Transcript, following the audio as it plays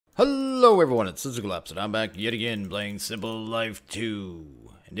Hello everyone, it's SystemCollapse and I'm back yet again playing Simple Life 2.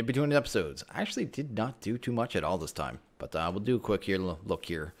 And in between the episodes, I actually did not do too much at all this time. But we'll do a quick look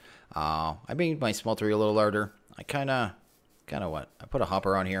here. I made my smeltery a little larger. I kinda what? I put a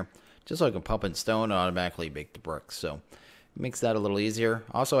hopper on here just so I can pump in stone and automatically make the bricks. So it makes that a little easier.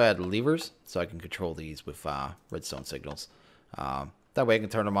 Also add levers so I can control these with redstone signals. That way I can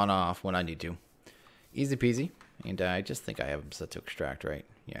turn them on and off when I need to. Easy peasy. And I just think I have them set to extract, right?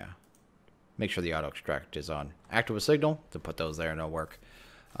 Yeah. Make sure the auto extract is on. Active with signal to put those there and it'll work.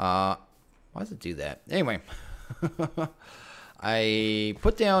 Why does it do that? Anyway. I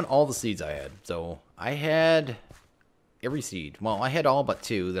put down all the seeds I had. So I had every seed. Well, I had all but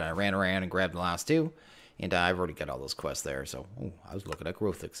two. Then I ran around and grabbed the last two. And I've already got all those quests there. So I was looking at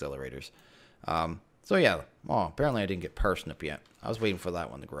growth accelerators. So yeah. Oh, apparently I didn't get parsnip yet. I was waiting for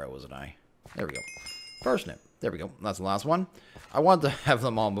that one to grow, wasn't I? There we go. Parsnip. There we go. That's the last one. I wanted to have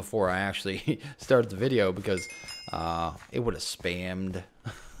them on before I actually started the video because it would have spammed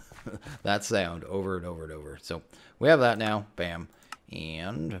that sound over and over and over. So we have that now. Bam.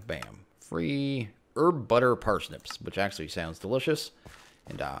 And bam. Free herb butter parsnips, which actually sounds delicious.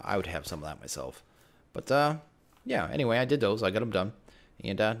 And I would have some of that myself. But yeah, anyway, I did those. I got them done.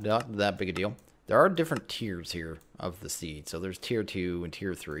 And not that big a deal. There are different tiers here of the seed. So there's tier 2 and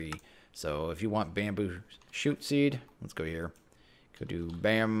tier 3. So if you want bamboo shoot seed, let's go here. Go do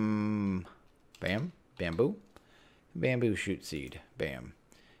bamboo shoot seed, bam.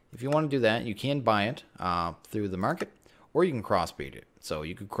 If you want to do that, you can buy it through the market, or you can crossbreed it. So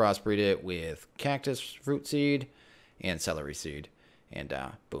you could crossbreed it with cactus fruit seed and celery seed, and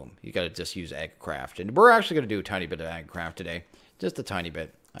boom, you got to just use AgCraft. And we're actually going to do a tiny bit of AgCraft today, just a tiny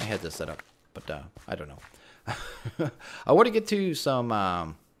bit. I had this set up, but I don't know. I want to get to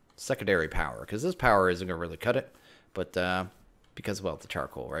some secondary power, because this power isn't going to really cut it, but because, well, the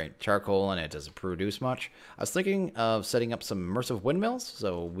charcoal, right? Charcoal, and it doesn't produce much. I was thinking of setting up some immersive windmills,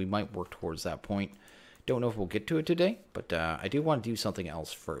 so we might work towards that point. Don't know if we'll get to it today, but I do want to do something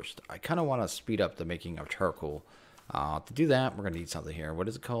else first. I kind of want to speed up the making of charcoal. To do that, we're going to need something here. What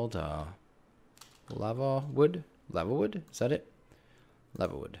is it called? Lava wood? Lava wood? Is that it?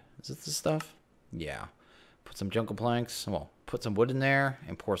 Lava wood. Is this the stuff? Yeah. Put some jungle planks. Well, put some wood in there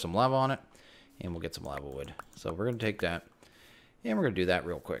and pour some lava on it, and we'll get some lava wood. So we're going to take that, and we're going to do that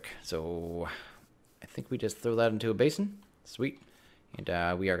real quick. So I think we just throw that into a basin. Sweet. And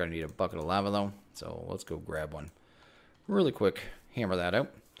we are going to need a bucket of lava, though. So let's go grab one really quick. Hammer that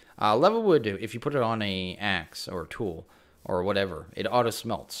out. Lava wood, if you put it on a axe or a tool or whatever, it auto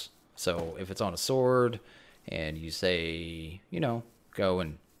smelts. So if it's on a sword and you say, you know, go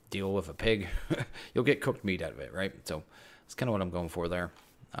and deal with a pig, you'll get cooked meat out of it, right? So that's kind of what I'm going for there.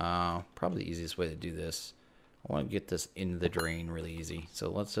 Probably the easiest way to do this. I want to get this in the drain really easy.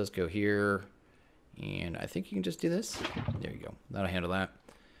 So let's just go here, and I think you can just do this. There you go. That'll handle that.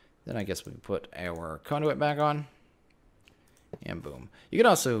 Then I guess we can put our conduit back on, and boom. You can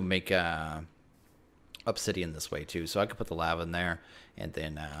also make obsidian this way too. So I could put the lava in there, and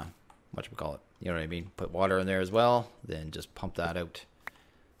then whatchamacallit, you know what I mean? Put water in there as well. Then just pump that out.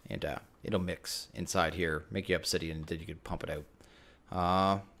 And it'll mix inside here, make you obsidian, and then you can pump it out.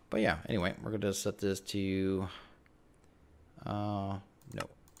 But yeah, anyway, we're going to set this to, no,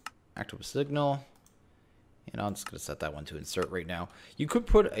 active signal. And I'm just going to set that one to insert right now. You could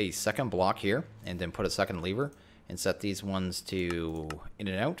put a second block here, and then put a second lever, and set these ones to in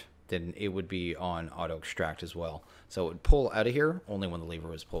and out. Then it would be on auto extract as well. So it would pull out of here only when the lever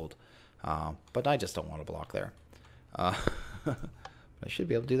was pulled. But I just don't want a block there. I should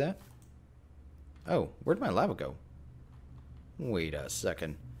be able to do that. Oh, where'd my lava go? Wait a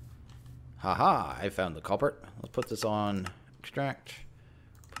second. Haha, I found the culprit. Let's put this on extract.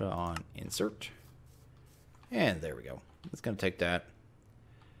 Put it on insert. And there we go. It's going to take that.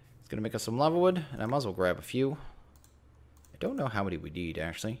 It's going to make us some lava wood, and I might as well grab a few. I don't know how many we need,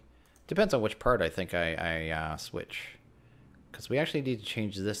 actually. Depends on which part I think I switch. Because we actually need to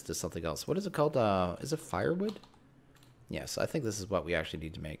change this to something else. What is it called? Is it firewood? Yes, I think this is what we actually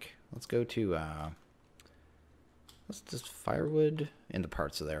need to make. Let's go to, let's just firewood in the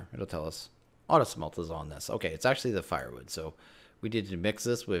parts of there. It'll tell us. Auto smelt is on this. Okay, it's actually the firewood. So we need to mix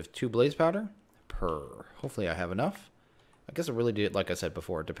this with 2 blaze powder per. Hopefully I have enough. I guess I really did, like I said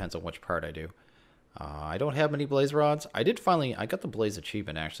before, it depends on which part I do. I don't have many blaze rods. I got the blaze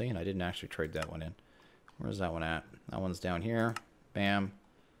achievement actually, and I didn't actually trade that one in. Where's that one at? That one's down here. Bam.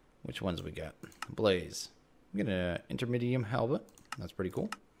 Which ones we got? Blaze. We got an intermediate halberd. That's pretty cool.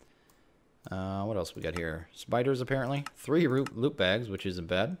 What else we got here? Spiders, apparently. 3 loot bags, which isn't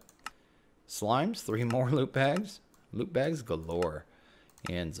bad. Slimes, 3 more loot bags. Loot bags galore.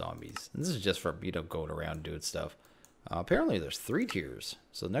 and zombies. And this is just for, you know, going around and doing stuff. Apparently there's 3 tiers.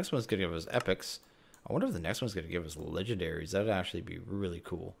 So the next one's going to give us epics. I wonder if the next one's going to give us legendaries. That'd actually be really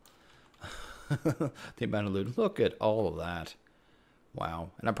cool. The amount of loot. Look at all of that. Wow.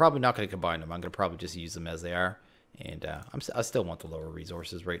 And I'm probably not going to combine them. I'm going to probably just use them as they are. And I still want the lower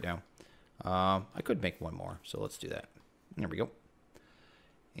resources right now. I could make one more. So let's do that. There we go.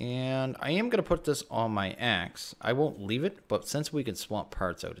 And I am going to put this on my axe. I won't leave it, but since we can swap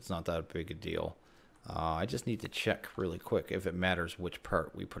parts out, it's not that big a deal. I just need to check really quick if it matters which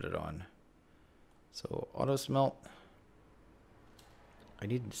part we put it on. So auto smelt. I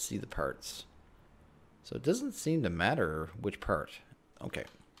need to see the parts. So it doesn't seem to matter which part. Okay.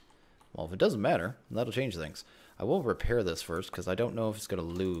 Well, if it doesn't matter, that'll change things. I will repair this first because I don't know if it's going to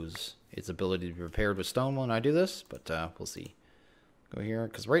lose its ability to be repaired with stone when I do this, but we'll see. Go here,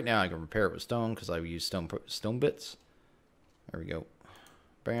 because right now I can repair it with stone because I use stone bits. There we go.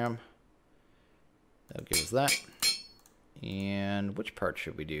 Bam. That'll give us that. And which part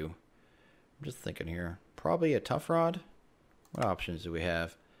should we do? I'm just thinking here. Probably a tough rod. What options do we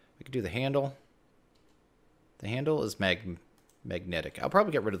have? We could do the handle. The handle is magnetic. I'll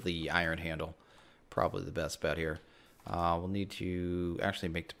probably get rid of the iron handle. Probably the best bet here. We'll need to actually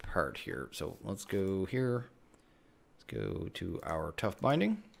make the part here. So let's go here. Let's go to our tough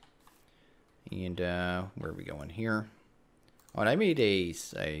binding. And where are we going here? Oh, and I made a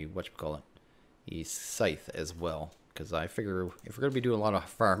whatchamacallit, a scythe as well. Because I figure if we're going to be doing a lot of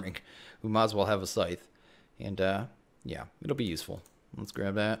farming, we might as well have a scythe. And yeah, it'll be useful. Let's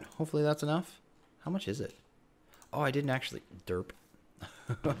grab that. Hopefully that's enough. How much is it? Oh, I didn't actually. Derp.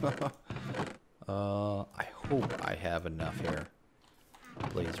 I hope I have enough here.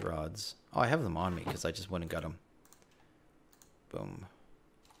 Blaze rods. Oh, I have them on me because I just went and got them. Boom.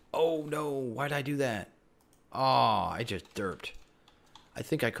 Oh, no. Why'd I do that? Oh, I just derped. I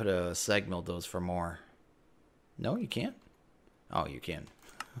think I could have sag milled those for more. No, you can't? Oh, you can.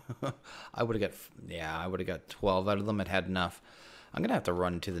 I would have got, yeah, I would have got 12 out of them. It had enough. I'm going to have to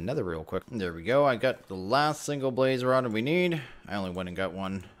run to the nether real quick. There we go. I got the last single blaze rod we need. I only went and got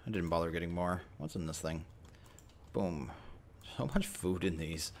one. I didn't bother getting more. What's in this thing? Boom. So much food in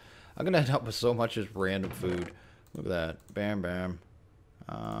these. I'm going to end up with so much just random food. Look at that. Bam, bam.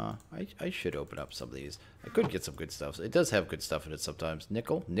 I should open up some of these. I could get some good stuff. It does have good stuff in it sometimes.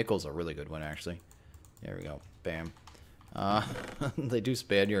 Nickel. Nickel's a really good one, actually. There we go. Bam. They do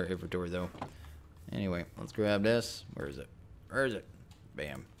span your inventory, though. Anyway, let's grab this. Where is it? Where is it?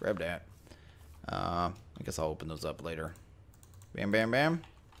 Bam. Grab that. I guess I'll open those up later. Bam, bam, bam.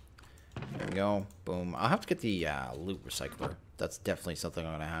 There we go. Boom. I'll have to get the loot recycler. That's definitely something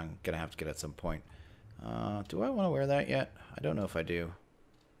I'm gonna have to get at some point. Do I want to wear that yet? I don't know if I do.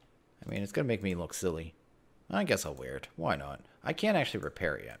 I mean, it's gonna make me look silly. I guess I'll wear it. Why not? I can't actually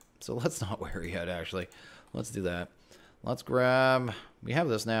repair it yet. So let's not wear it yet, actually. Let's do that. Let's grab... We have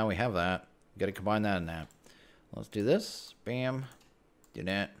this now. We have that. Got to combine that and that. Let's do this. Bam. Do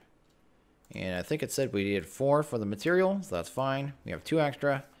that. And I think it said we needed 4 for the material, so that's fine. We have 2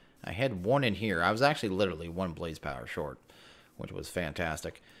 extra. I had 1 in here. I was actually literally 1 blaze power short, which was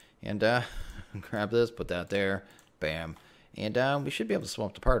fantastic. And grab this, put that there. Bam. And we should be able to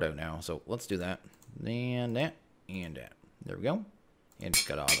swap the part out now. So let's do that. And that. And that. There we go. And it's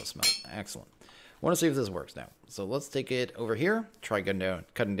got auto smelt. Excellent. Want to see if this works now. So let's take it over here. Try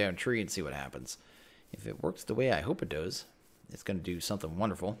cutting down a tree and see what happens. If it works the way I hope it does, it's going to do something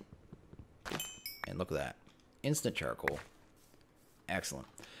wonderful. And look at that. Instant charcoal. Excellent.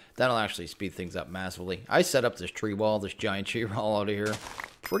 That'll actually speed things up massively. I set up this tree wall, this giant tree wall out of here,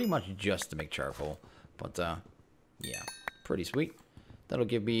 pretty much just to make charcoal. But, yeah, pretty sweet. That'll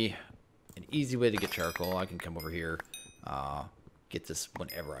give me an easy way to get charcoal. I can come over here, get this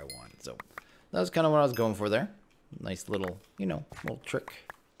whenever I want. So that's kind of what I was going for there. Nice little, you know, little trick,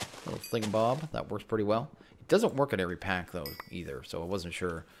 little thingamabob. That works pretty well. It doesn't work in every pack, though, either. So I wasn't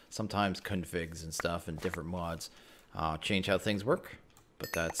sure. Sometimes configs and stuff and different mods change how things work. But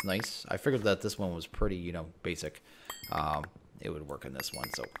that's nice. I figured that this one was pretty, you know, basic. It would work in this one.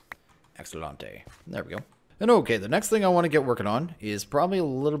 So, excelente. There we go. And okay, the next thing I want to get working on is probably a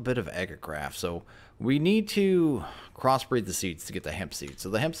little bit of agricraft. So we need to crossbreed the seeds to get the hemp seeds. So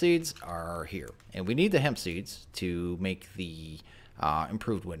the hemp seeds are here. And we need the hemp seeds to make the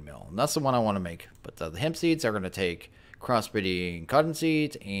improved windmill. And that's the one I want to make. But the hemp seeds are going to take crossbreeding cotton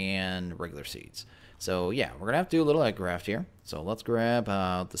seeds and regular seeds. So yeah, we're going to have to do a little agricraft here. So let's grab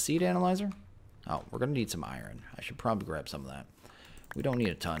the seed analyzer. Oh, we're going to need some iron. I should probably grab some of that. We don't need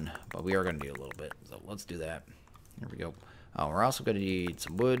a ton, but we are going to need a little bit. So let's do that. Here we go. We're also going to need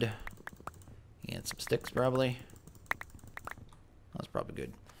some wood and some sticks probably. That's probably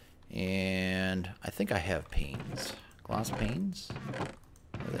good. And I think I have panes. Glass panes?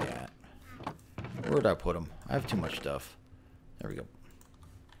 Where are they at? Where'd I put them? I have too much stuff. There we go.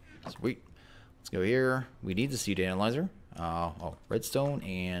 Sweet. Let's go here. We need the seed analyzer. Redstone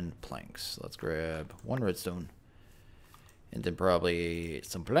and planks. Let's grab one redstone. And then probably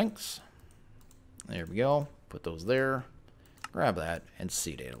some planks. There we go. Put those there. Grab that and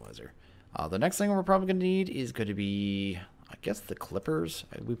seed analyzer. The next thing we're probably going to need is going to be, I guess, the clippers.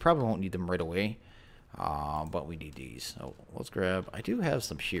 We probably won't need them right away. But we need these. So let's grab, I do have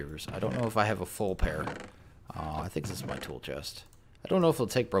some shears. I don't know if I have a full pair. I think this is my tool chest. I don't know if it'll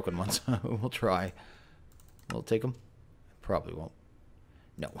take broken ones. We'll try. We'll take them. Probably won't.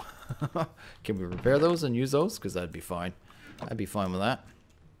 No. Can we repair those and use those? Because that'd be fine. I'd be fine with that.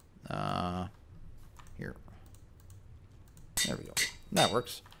 Here. There we go. That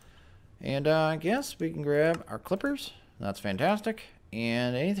works. And I guess we can grab our clippers. That's fantastic.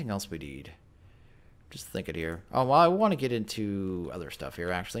 And anything else we need. Just thinking here. Oh, well, I want to get into other stuff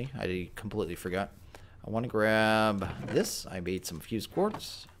here, actually. I completely forgot. I want to grab this. I made some fused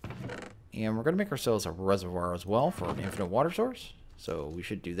quartz. And we're going to make ourselves a reservoir as well for an infinite water source. So we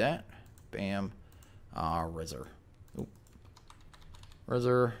should do that. Bam. Reser. Oop.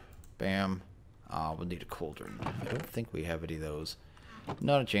 Reser. Bam. We'll need a cauldron. I don't think we have any of those.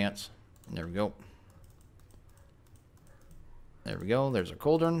 Not a chance. There we go. There we go. There's our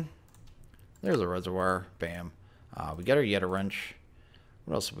cauldron. There's a reservoir. Bam. We got our Yeta wrench.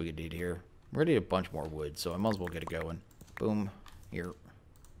 What else do we need here? We're going to need a bunch more wood, so I might as well get it going. Boom. Here.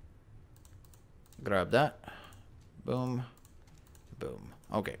 Grab that. Boom. Boom.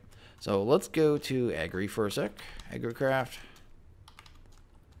 Okay. So let's go to Agri for a sec. AgriCraft.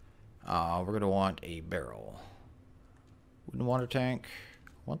 We're going to want a barrel. Wooden water tank.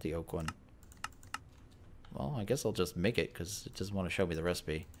 I want the oak one. Well, I guess I'll just make it because it doesn't want to show me the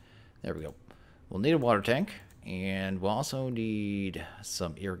recipe. There we go. We'll need a water tank, and we'll also need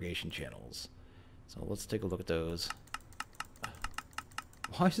some irrigation channels. So let's take a look at those.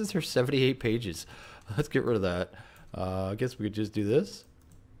 Why is there 78 pages? Let's get rid of that. I guess we could just do this.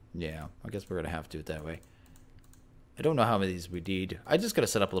 Yeah, I guess we're going to have to do it that way. I don't know how many of these we need. I just got to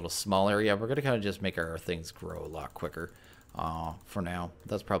set up a little small area. We're going to kind of just make our things grow a lot quicker for now.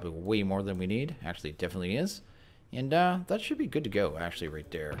 That's probably way more than we need. Actually, it definitely is. And that should be good to go, actually, right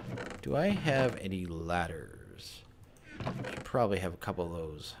there. Do I have any ladders? I should probably have a couple of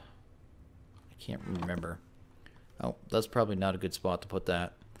those. I can't remember. Oh, that's probably not a good spot to put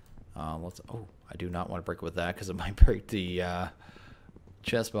that. Oh, I do not want to break it with that because it might break the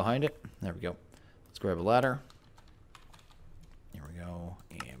chest behind it. There we go. Let's grab a ladder. Here we go.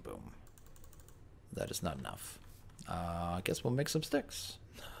 And boom. That is not enough. I guess we'll make some sticks.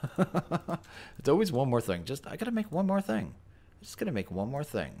 It's always one more thing. I gotta make one more thing. I'm just gonna make one more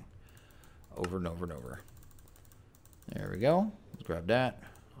thing. Over and over and over. There we go. Let's grab that.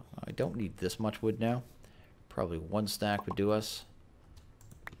 I don't need this much wood now. Probably one stack would do us.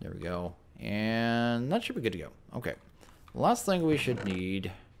 There we go. And that should be good to go. Okay. The last thing we should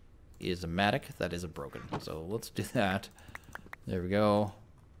need is a mattock that isn't broken. So let's do that. There we go.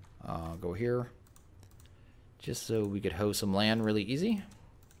 Go here. Just so we could hoe some land really easy.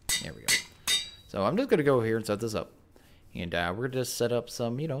 There we go. So I'm just going to go here and set this up. And we're going to just set up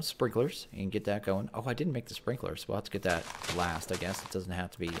some, sprinklers and get that going. Oh, I didn't make the sprinklers. We'll have to get that last, I guess. It doesn't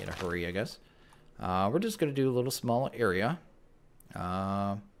have to be in a hurry, I guess. We're just going to do a little small area.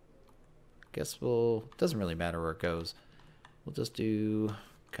 Guess doesn't really matter where it goes. We'll just do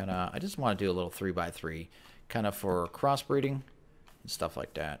I just want to do a little 3x3 kind of for crossbreeding and stuff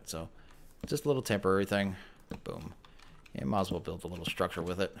like that. So just a little temporary thing. Boom. And might as well build a little structure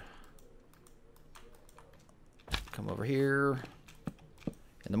with it. Come over here.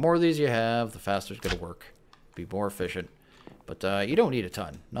 And the more of these you have, the faster it's going to work. Be more efficient. But you don't need a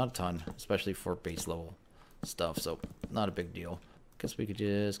ton. Not a ton. Especially for base level stuff. So not a big deal. Guess we could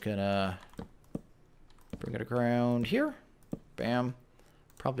just kind of bring it around here. Bam.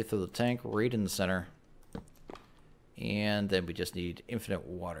 Probably throw the tank right in the center. And then we just need infinite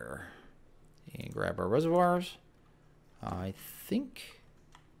water. And grab our reservoirs. I think...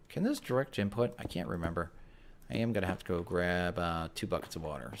 Can this direct input? I can't remember. I am going to have to go grab 2 buckets of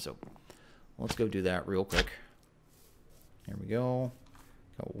water. So let's go do that real quick. Here we go.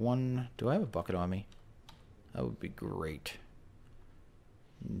 Got one. Do I have a bucket on me? That would be great.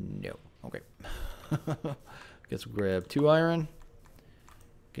 No. Okay. Guess we'll grab 2 iron.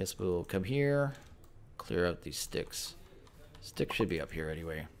 Guess we'll come here. Clear out these sticks. Sticks should be up here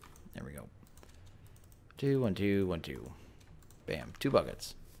anyway. There we go. 2, 1, 2, 1, 2. Bam. 2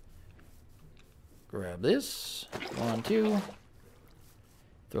 buckets. Grab this. 1, 2.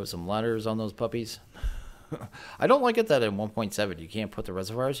 Throw some ladders on those puppies. I don't like it that in 1.7 you can't put the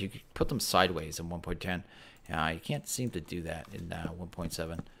reservoirs. You can put them sideways in 1.10. You can't seem to do that in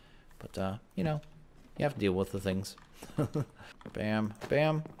 1.7. But, you know, you have to deal with the things. Bam,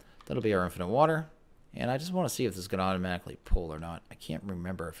 bam. That'll be our infinite water. And I just want to see if this is going to automatically pull or not. I can't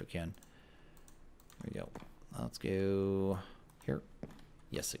remember if it can. There we go. Let's go here.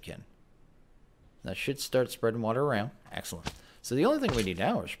 Yes, it can. That should start spreading water around. Excellent. So the only thing we need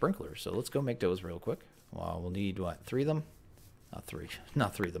now are sprinklers. So let's go make those real quick. Well, we'll need, what, 3 of them? Not 3.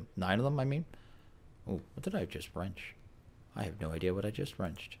 Not 3 of them. 9 of them, I mean. Oh, what did I just wrench? I have no idea what I just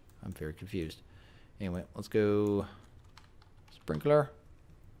wrenched. I'm very confused. Anyway, let's go sprinkler.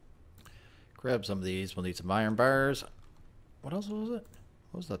 Grab some of these. We'll need some iron bars. What else was it?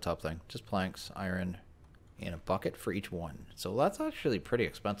 What was that top thing? Just planks, iron, and a bucket for each one. So that's actually pretty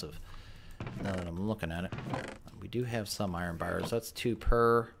expensive now that I'm looking at it. We do have some iron bars. That's 2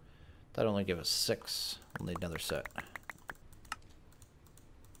 per. That'll only give us 6. We'll need another set.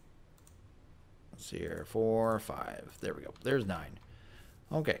 Let's see here. 4, 5. There we go. There's 9.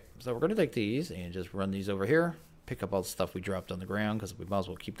 Okay, so we're going to take these and just run these over here. Pick up all the stuff we dropped on the ground because we might as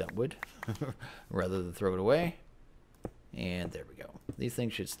well keep that wood rather than throw it away. And there we go. These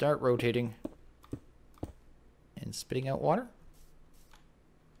things should start rotating and spitting out water.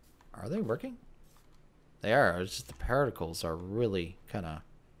 Are they working? They are. It's just the particles are really kind of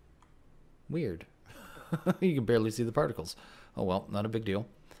weird. You can barely see the particles. Oh well, not a big deal.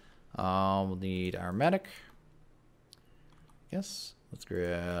 We'll need our medic. Yes. Let's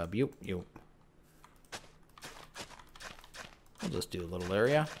grab you. We'll just do a little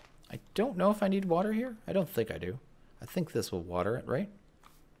area. I don't know if I need water here. I don't think I do. I think this will water it, right?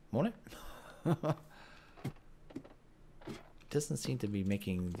 Won't it? Doesn't seem to be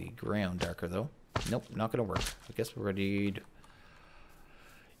making the ground darker, though. Nope, not going to work. I guess we're going to need...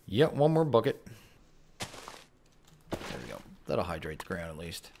 Yep, 1 more bucket. There we go. That'll hydrate the ground at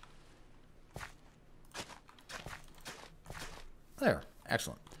least. There.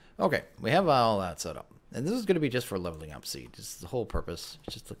 Excellent. Okay, we have all that set up. And this is going to be just for leveling up seed. This is the whole purpose.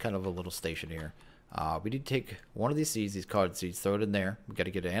 It's just kind of a little station here. We need to take one of these seeds, these cotton seeds, throw it in there. We got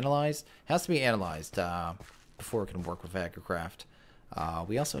to get it analyzed. It has to be analyzed before it can work with AgriCraft.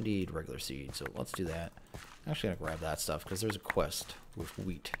 We also need regular seed, so let's do that. I'm actually going to grab that stuff because there's a quest with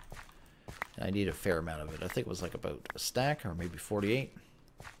wheat. And I need a fair amount of it. I think it was like about a stack or maybe 48.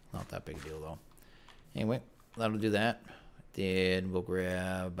 Not that big a deal, though. Anyway, that'll do that. Then we'll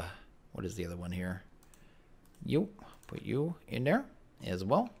grab... What is the other one here? You. Put you in there as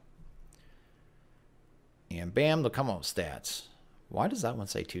well. And bam, they'll come out with stats. Why does that one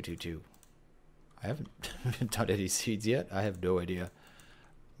say 222? I haven't done any seeds yet. I have no idea.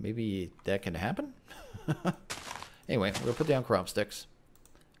 Maybe that can happen? Anyway, we're going to put down crop sticks.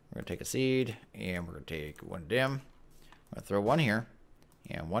 We're going to take a seed, and we're going to take 1 dim. I'm going to throw 1 here,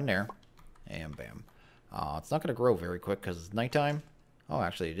 and 1 there, and bam. It's not going to grow very quick because it's nighttime. Oh,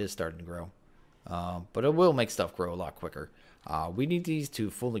 actually, it is starting to grow. But it will make stuff grow a lot quicker. We need these to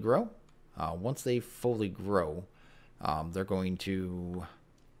fully grow. Once they fully grow, they're going to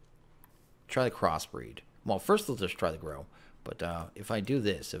try the crossbreed. Well, first they'll just try to grow. But if I do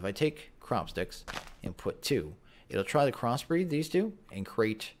this, if I take crop sticks and put 2, it'll try to crossbreed these 2 and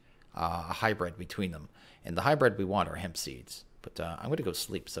create a hybrid between them. And the hybrid we want are hemp seeds. But I'm going to go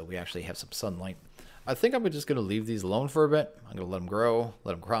sleep so we actually have some sunlight. I think I'm just going to leave these alone for a bit. I'm going to let them grow,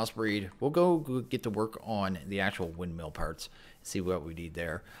 let them crossbreed. We'll go get to work on the actual windmill parts, see what we need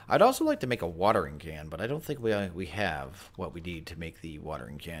there. I'd also like to make a watering can, but I don't think we have what we need to make the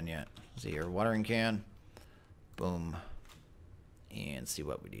watering can yet. Let's see here, watering can. Boom. And see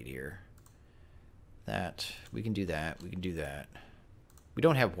what we need here. That. We can do that. We can do that. We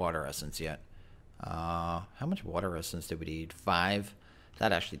don't have water essence yet. How much water essence do we need? 5.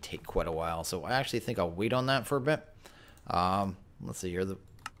 That actually take quite a while, so I actually think I'll wait on that for a bit. Let's see here. The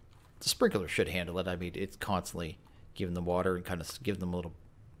sprinkler should handle it. I mean, it's constantly giving them water and kind of giving them a little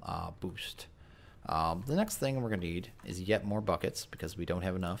boost. The next thing we're going to need is yet more buckets because we don't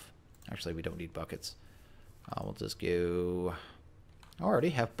have enough. Actually, we don't need buckets. We'll just go... I already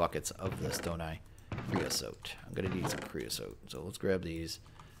have buckets of this, don't I? Creosote. I'm going to need some creosote. So let's grab these.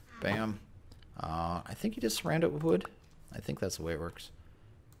 Bam. I think you just surround it with wood. I think that's the way it works.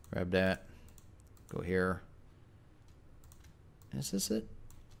 Grab that. Go here. Is this it?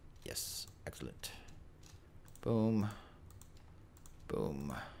 Yes. Excellent. Boom.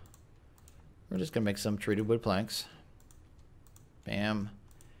 Boom. We're just going to make some treated wood planks. Bam.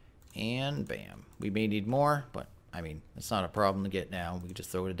 And bam. We may need more, but, I mean, it's not a problem to get now. We can just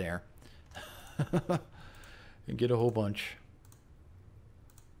throw it in there. And get a whole bunch.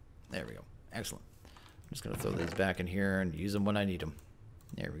 There we go. Excellent. I'm just going to throw these back in here and use them when I need them.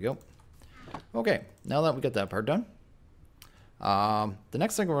 There we go. Okay, now that we got that part done, the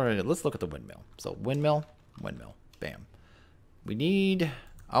next thing we're going to do, let's look at the windmill. So windmill, bam. We need,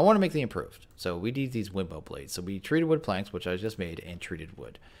 I want to make the improved. So we need these windmill blades. So we treated wood planks, which I just made, and treated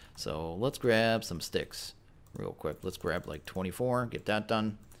wood. So let's grab some sticks real quick. Let's grab like 24, get that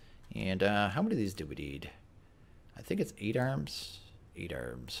done. And how many of these do we need? I think it's 8 arms. 8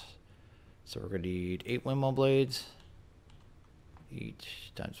 arms. So we're going to need 8 windmill blades.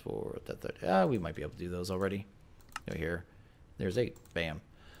 Each times 4. We might be able to do those already. Go here. There's 8. Bam.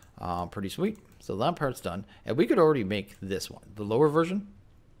 Pretty sweet. So that part's done. And we could already make this one, the lower version.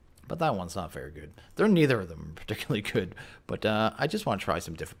 But that one's not very good. They're neither of them particularly good. But I just want to try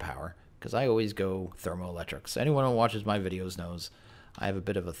some different power. Because I always go thermoelectrics. Anyone who watches my videos knows I have a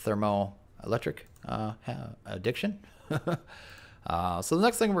bit of a thermoelectric addiction. So the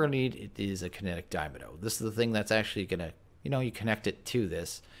next thing we're going to need is a kinetic dynamo. This is the thing that's actually going to, you connect it to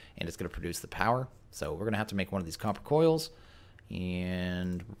this, and it's going to produce the power. So we're going to have to make one of these copper coils,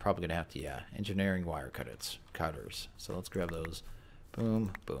 and we're probably going to have to, engineering wire cutters. So let's grab those.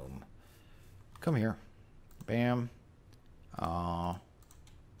 Boom, boom. Come here. Bam. I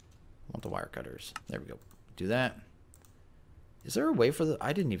want the wire cutters. There we go. Do that. Is there a way for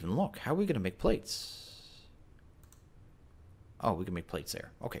I didn't even look. How are we going to make plates? Oh, we can make plates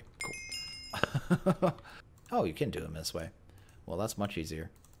there. Okay, cool. Oh, you can do them this way. Well, that's much easier.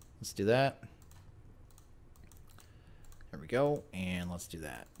 Let's do that. There we go. And let's do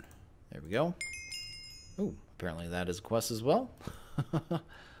that. There we go. Ooh, apparently that is a quest as well.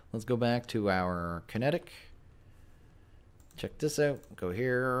 Let's go back to our kinetic. Check this out. Go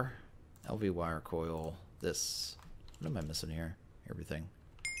here. LV wire coil. This. What am I missing here? Everything.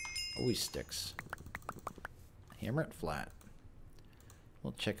 Always sticks. Hammer it flat.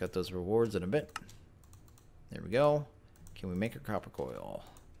 We'll check out those rewards in a bit. There we go. Can we make a copper coil?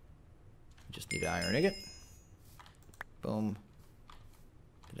 We just need to iron ingot. Boom.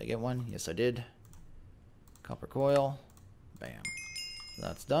 Did I get one? Yes, I did. Copper coil. Bam.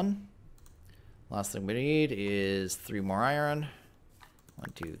 That's done. Last thing we need is 3 more iron.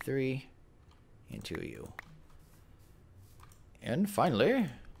 1, 2, 3. And 2 of you. And finally,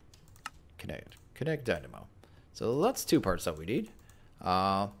 connect dynamo. So that's 2 parts that we need.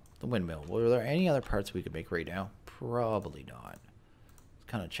 The windmill. Were there any other parts we could make right now? Probably not. Let's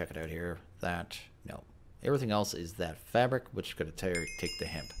kind of check it out here. No. Everything else is that fabric, which is going to take the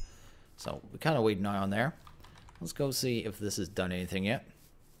hemp. So we kind of wait an eye on there. Let's go see if this has done anything yet.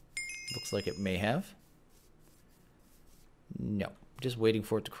 Looks like it may have. No. Just waiting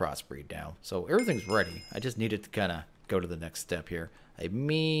for it to crossbreed now. So everything's ready. I just need it to kind of go to the next step here. I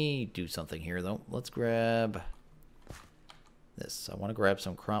may do something here though. Let's grab this. I want to grab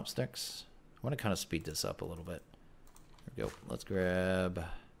some crop sticks. I want to kind of speed this up a little bit. There we go. Let's grab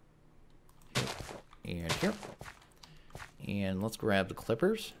here and here. And let's grab the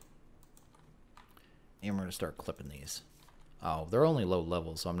clippers. And we're going to start clipping these. Oh, they're only low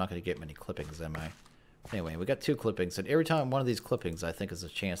level, so I'm not going to get many clippings, am I? Anyway, we got 2 clippings, and every time one of these clippings, I think, is a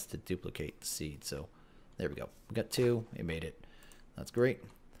chance to duplicate the seed. So there we go. We got 2. It made it. That's great.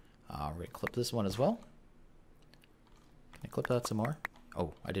 We're going to clip this one as well. Can I clip that some more?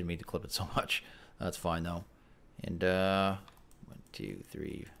 Oh, I didn't mean to clip it so much. That's fine, though. And 1, 2,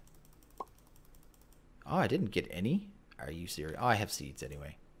 3. Oh, I didn't get any? Are you serious? Oh, I have seeds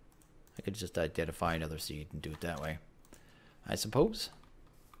anyway. I could just identify another seed and do it that way, I suppose.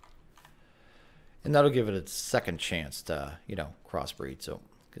 And that'll give it a second chance to, crossbreed. So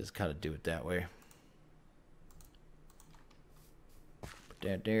just kind of do it that way. Put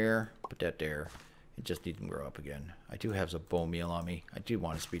that there. Put that there. It just needs to grow up again. I do have some bone meal on me. I do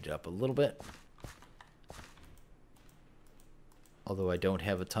want to speed it up a little bit. Although I don't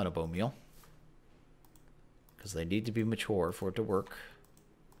have a ton of bone meal. Because they need to be mature for it to work.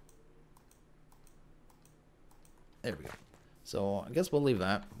 There we go. So I guess we'll leave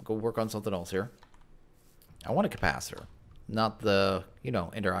that. Go work on something else here. I want a capacitor. Not the,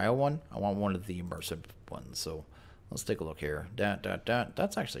 Inter IO one. I want one of the immersive ones. So let's take a look here.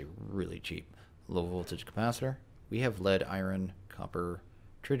 That's actually really cheap. Low voltage capacitor. We have lead, iron, copper,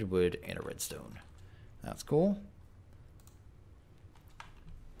 treated wood, and a redstone. That's cool.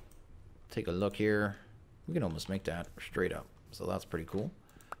 Take a look here. We can almost make that straight up. So that's pretty cool.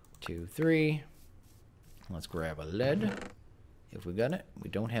 2, 3. Let's grab a lead. If we got it. We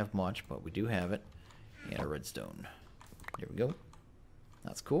don't have much, but we do have it. And a redstone. There we go.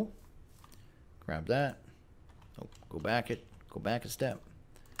 That's cool. Grab that. Oh, go back a step.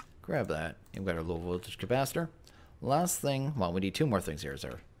 Grab that. And we've got our low voltage capacitor. Last thing, well, we need 2 more things here,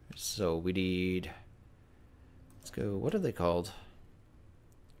 sir. So we need, let's go, what are they called?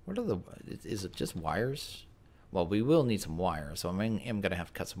 What are the, is it just wires? Well, we will need some wire, so I'm going to have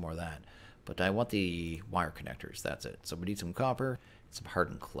to cut some more of that. But I want the wire connectors, that's it. So we need some copper, some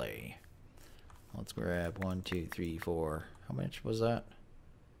hardened clay. Let's grab 1, 2, 3, 4. How much was that?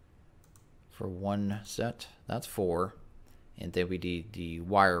 For one set? That's 4. And then we need the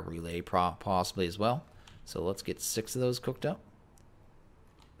wire relay possibly as well. So let's get 6 of those cooked up.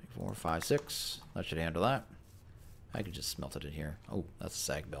 4, 5, 6. That should handle that. I could just smelt it in here. Oh, that's a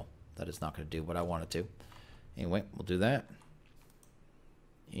sag mill. That is not going to do what I want it to. Anyway, we'll do that.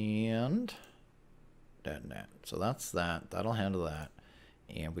 And that and that. So that's that. That'll handle that.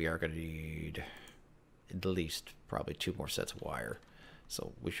 And we are going to need at least probably 2 more sets of wire.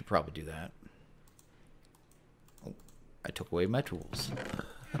 So we should probably do that. Oh, I took away my tools.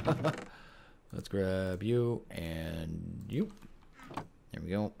 Let's grab you and you. There we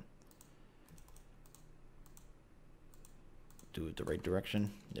go. Do it the right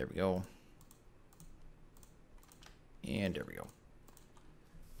direction. There we go. And there we go.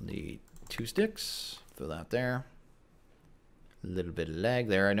 Need 2 sticks. Throw that there. A little bit of lag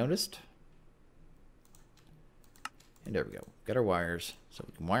there, I noticed. And there we go. Got our wires. So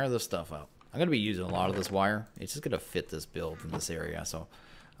we can wire this stuff up. I'm going to be using a lot of this wire. It's just going to fit this build in this area. So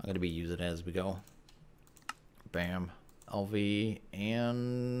I'm going to be using it as we go. Bam. LV.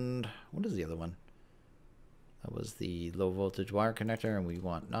 And what is the other one? That was the low voltage wire connector. And we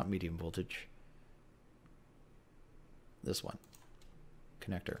want not medium voltage. This one.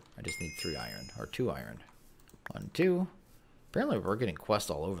 Connector. I just need 3 iron. Or 2 iron. 1, 2. Apparently we're getting quests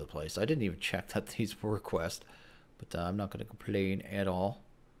all over the place. I didn't even check that these were quests. But I'm not going to complain at all.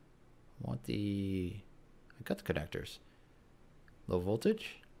 I want the... I got the connectors. Low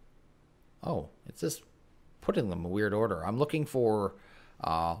voltage? Oh, it's just putting them in a weird order. I'm looking for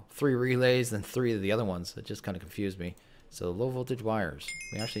 3 relays and 3 of the other ones. It just kind of confused me. So low voltage wires.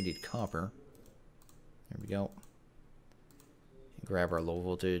 We actually need copper. There we go. Grab our low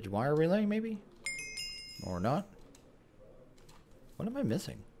voltage wire relay maybe? Or not? What am I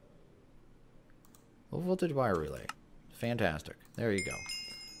missing? Low voltage wire relay. Fantastic. There you go.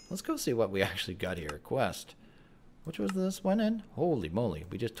 Let's go see what we actually got here. Quest. Which was this one in? Holy moly.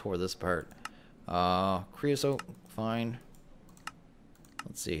 We just tore this apart. Creosote. Fine.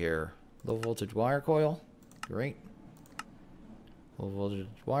 Let's see here. Low voltage wire coil. Great. Low voltage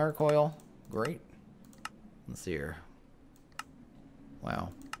wire coil. Great. Let's see here. Wow.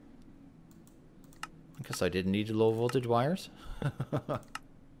 I guess I didn't need low voltage wires.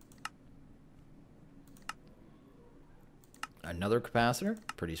 Another capacitor.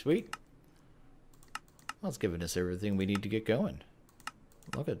 Pretty sweet. Well, it's giving us everything we need to get going.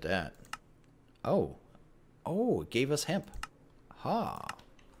 Look at that. Oh. Oh, it gave us hemp. Ha.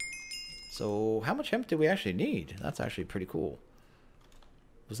 So how much hemp do we actually need? That's actually pretty cool.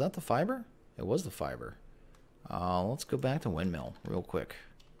 Was that the fiber? It was the fiber. Let's go back to Windmill real quick.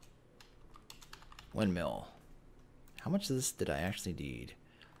 Windmill. How much of this did I actually need?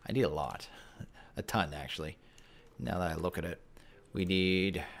 I need a lot. A ton, actually. Now that I look at it. We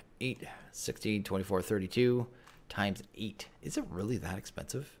need 8, 16, 24, 32 times 8. Is it really that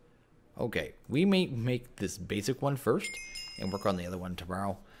expensive? Okay, we may make this basic one first and work on the other one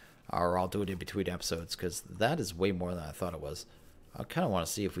tomorrow. Or I'll do it in between episodes because that is way more than I thought it was. I kind of want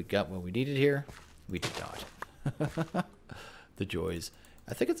to see if we got what we needed here. We did not. The joys.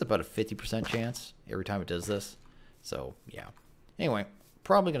 I think it's about a 50% chance every time it does this. So, yeah. Anyway,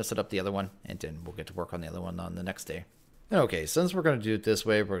 probably going to set up the other one, and then we'll get to work on the other one on the next day. Okay, since we're going to do it this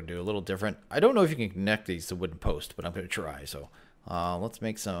way, we're going to do a little different. I don't know if you can connect these to wooden post, but I'm going to try. So, let's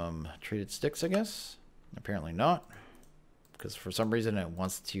make some treated sticks, I guess. Apparently not. Because for some reason it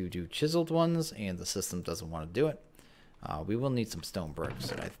wants to do chiseled ones, and the system doesn't want to do it. We will need some stone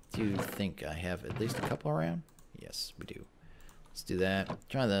bricks, and I do think I have at least a couple around. Yes, we do. Let's do that.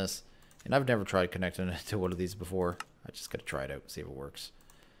 Try this. And I've never tried connecting it to one of these before. I just got to try it out, see if it works.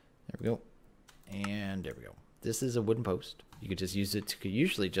 There we go. And there we go. This is a wooden post. You could just use it to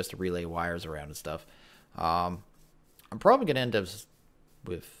usually just to relay wires around and stuff. I'm probably going to end up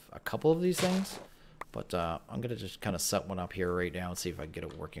with a couple of these things. But I'm going to just kind of set one up here right now and see if I can get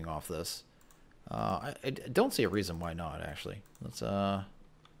it working off this. I don't see a reason why not, actually. Let's,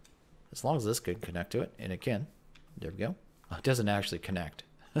 as long as this could connect to it, and it can. There we go. It doesn't actually connect.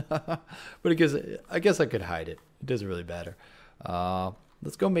 But I guess I could hide it. It doesn't really matter.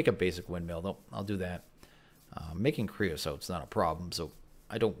 Let's go make a basic windmill, though. I'll do that. Making creosote's not a problem, so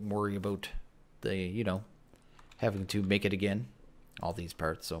I don't worry about the, having to make it again. All these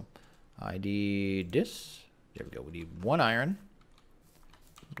parts, so I need this. There we go. We need 1 iron.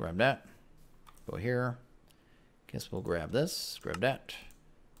 Grab that. Go here. Guess we'll grab this. Grab that.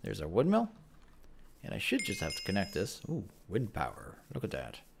 There's our windmill. And I should just have to connect this. Ooh, wind power. Look at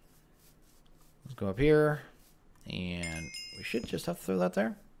that. Let's go up here. And we should just have to throw that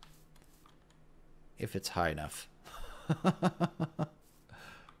there. If it's high enough. I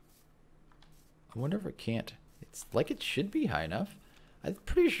wonder if it can't. It's like it should be high enough. I'm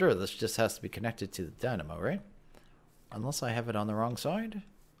pretty sure this just has to be connected to the dynamo, right? Unless I have it on the wrong side.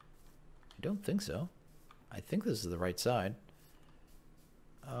 I don't think so. I think this is the right side.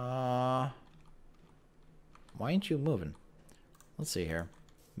 Why aren't you moving? Let's see here.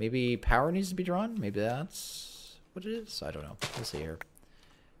 Maybe power needs to be drawn? Maybe that's what it is? I don't know. We'll see here.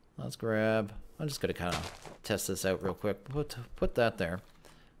 Let's grab... I'm just going to kind of test this out real quick. Put that there.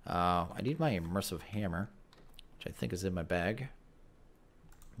 I need my immersive hammer, which I think is in my bag.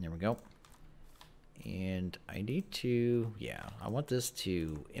 There we go. And I need to... Yeah, I want this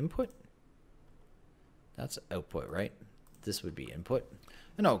to input. That's output, right? This would be input.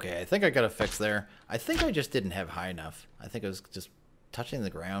 And okay, I think I got a fix there. I think I just didn't have high enough. I think it was just touching the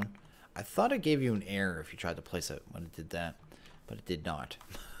ground. I thought it gave you an error if you tried to place it when it did that, but it did not.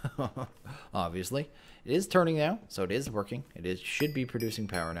 Obviously. It is turning now, so it is working. It should be producing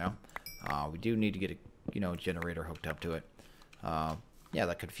power now. We do need to get a generator hooked up to it. Yeah,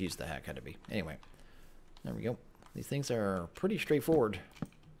 that confused the heck out of me. Anyway, there we go. These things are pretty straightforward.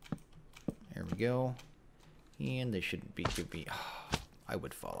 There we go. And they shouldn't be too big. Oh, I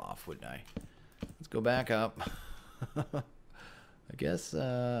would fall off, wouldn't I? Let's go back up. I guess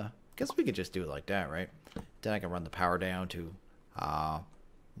we could just do it like that, right? Then I can run the power down to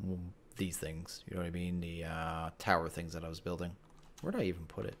these things. You know what I mean? The tower things that I was building. Where did I even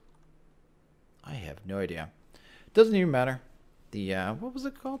put it? I have no idea. Doesn't even matter. The what was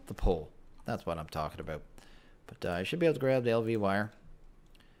it called? The pole. That's what I'm talking about. But I should be able to grab the LV wire.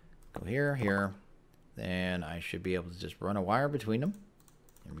 Go here, here. Then I should be able to just run a wire between them.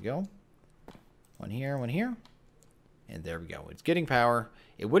 There we go. One here, and there we go. It's getting power.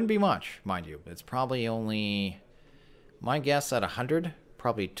 It wouldn't be much, mind you. It's probably only, my guess at 100,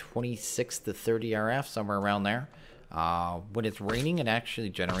 probably 26 to 30 RF, somewhere around there. When it's raining, it actually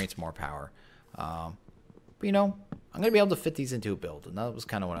generates more power. But I'm going to be able to fit these into a build, and that was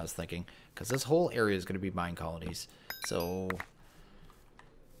kind of what I was thinking, because this whole area is going to be mine colonies. So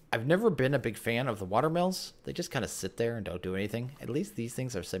I've never been a big fan of the water mills. They just kind of sit there and don't do anything. At least these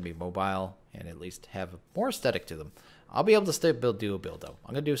things are semi-mobile and at least have more aesthetic to them. I'll be able to do a build, though.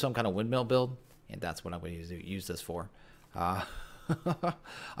 I'm going to do some kind of windmill build, and that's what I'm going to use this for. I'm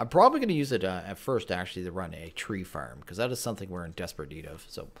probably going to use it at first, actually, to run a tree farm, because that is something we're in desperate need of.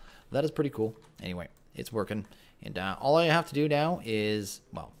 So that is pretty cool. Anyway, it's working. And all I have to do now is,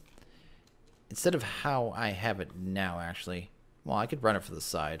 well, instead of how I have it now, actually, well, I could run it from the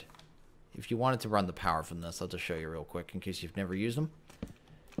side. If you wanted to run the power from this, I'll just show you real quick in case you've never used them.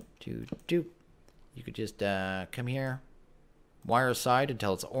 You could just come here, wire aside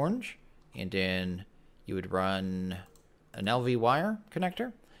until it's orange, and then you would run an LV wire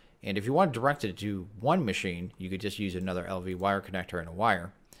connector. And if you want to direct it to one machine, you could just use another LV wire connector and a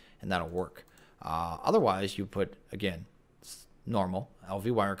wire, and that'll work. Otherwise, you put, again, normal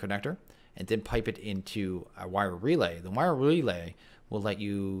LV wire connector, and then pipe it into a wire relay. The wire relay will let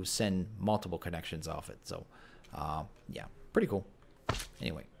you send multiple connections off it. So, yeah, pretty cool.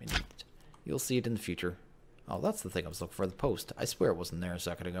 Anyway, you'll see it in the future. Oh, that's the thing I was looking for, the post. I swear it wasn't there a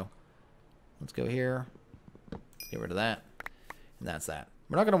second ago. Let's go here. Let's get rid of that. And that's that.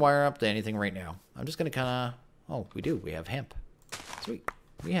 We're not going to wire up to anything right now. I'm just going to kind of... Oh, we do. We have hemp. Sweet.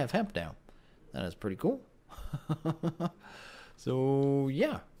 We have hemp now. That is pretty cool. So,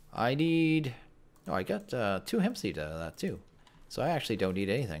 yeah. I need... Oh, I got 2 hemp seeds out of that, too. So I actually don't need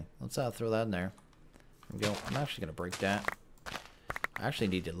anything. Let's throw that in there. There we go. I'm actually going to break that. I actually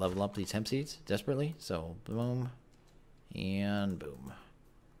need to level up these hemp seeds desperately. So, boom. And boom.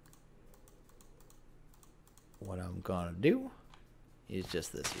 What I'm going to do is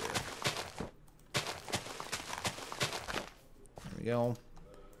just this here. There we go.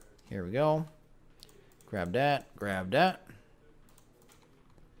 Here we go. Grab that. Grab that.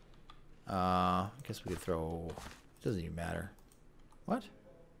 I guess we could throw... It doesn't even matter. What?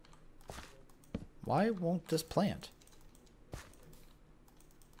 Why won't this plant?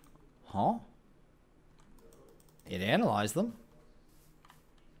 Huh? It analyzed them.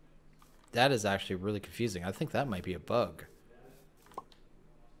 That is actually really confusing. I think that might be a bug.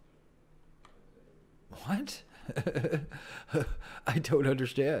 What? I don't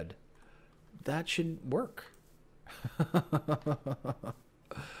understand. That shouldn't work.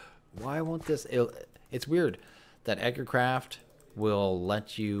 Why won't this... It's weird that AgriCraft will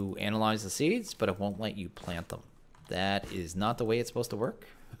let you analyze the seeds, but it won't let you plant them. That is not the way it's supposed to work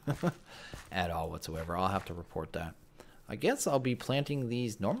at all whatsoever. I'll have to report that. I guess I'll be planting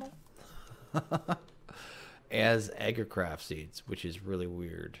these normal as agricraft seeds, which is really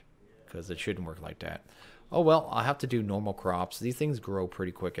weird because it shouldn't work like that. Oh well, I'll have to do normal crops. These things grow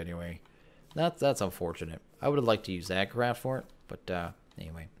pretty quick anyway. That's unfortunate. I would have liked to use agricraft for it, but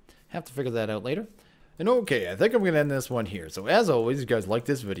anyway, have to figure that out later. And okay, I think I'm going to end this one here. So as always, if you guys like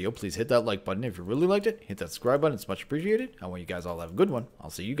this video, please hit that like button. If you really liked it, hit that subscribe button. It's much appreciated. I want you guys all to have a good one.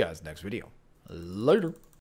 I'll see you guys next video. Later.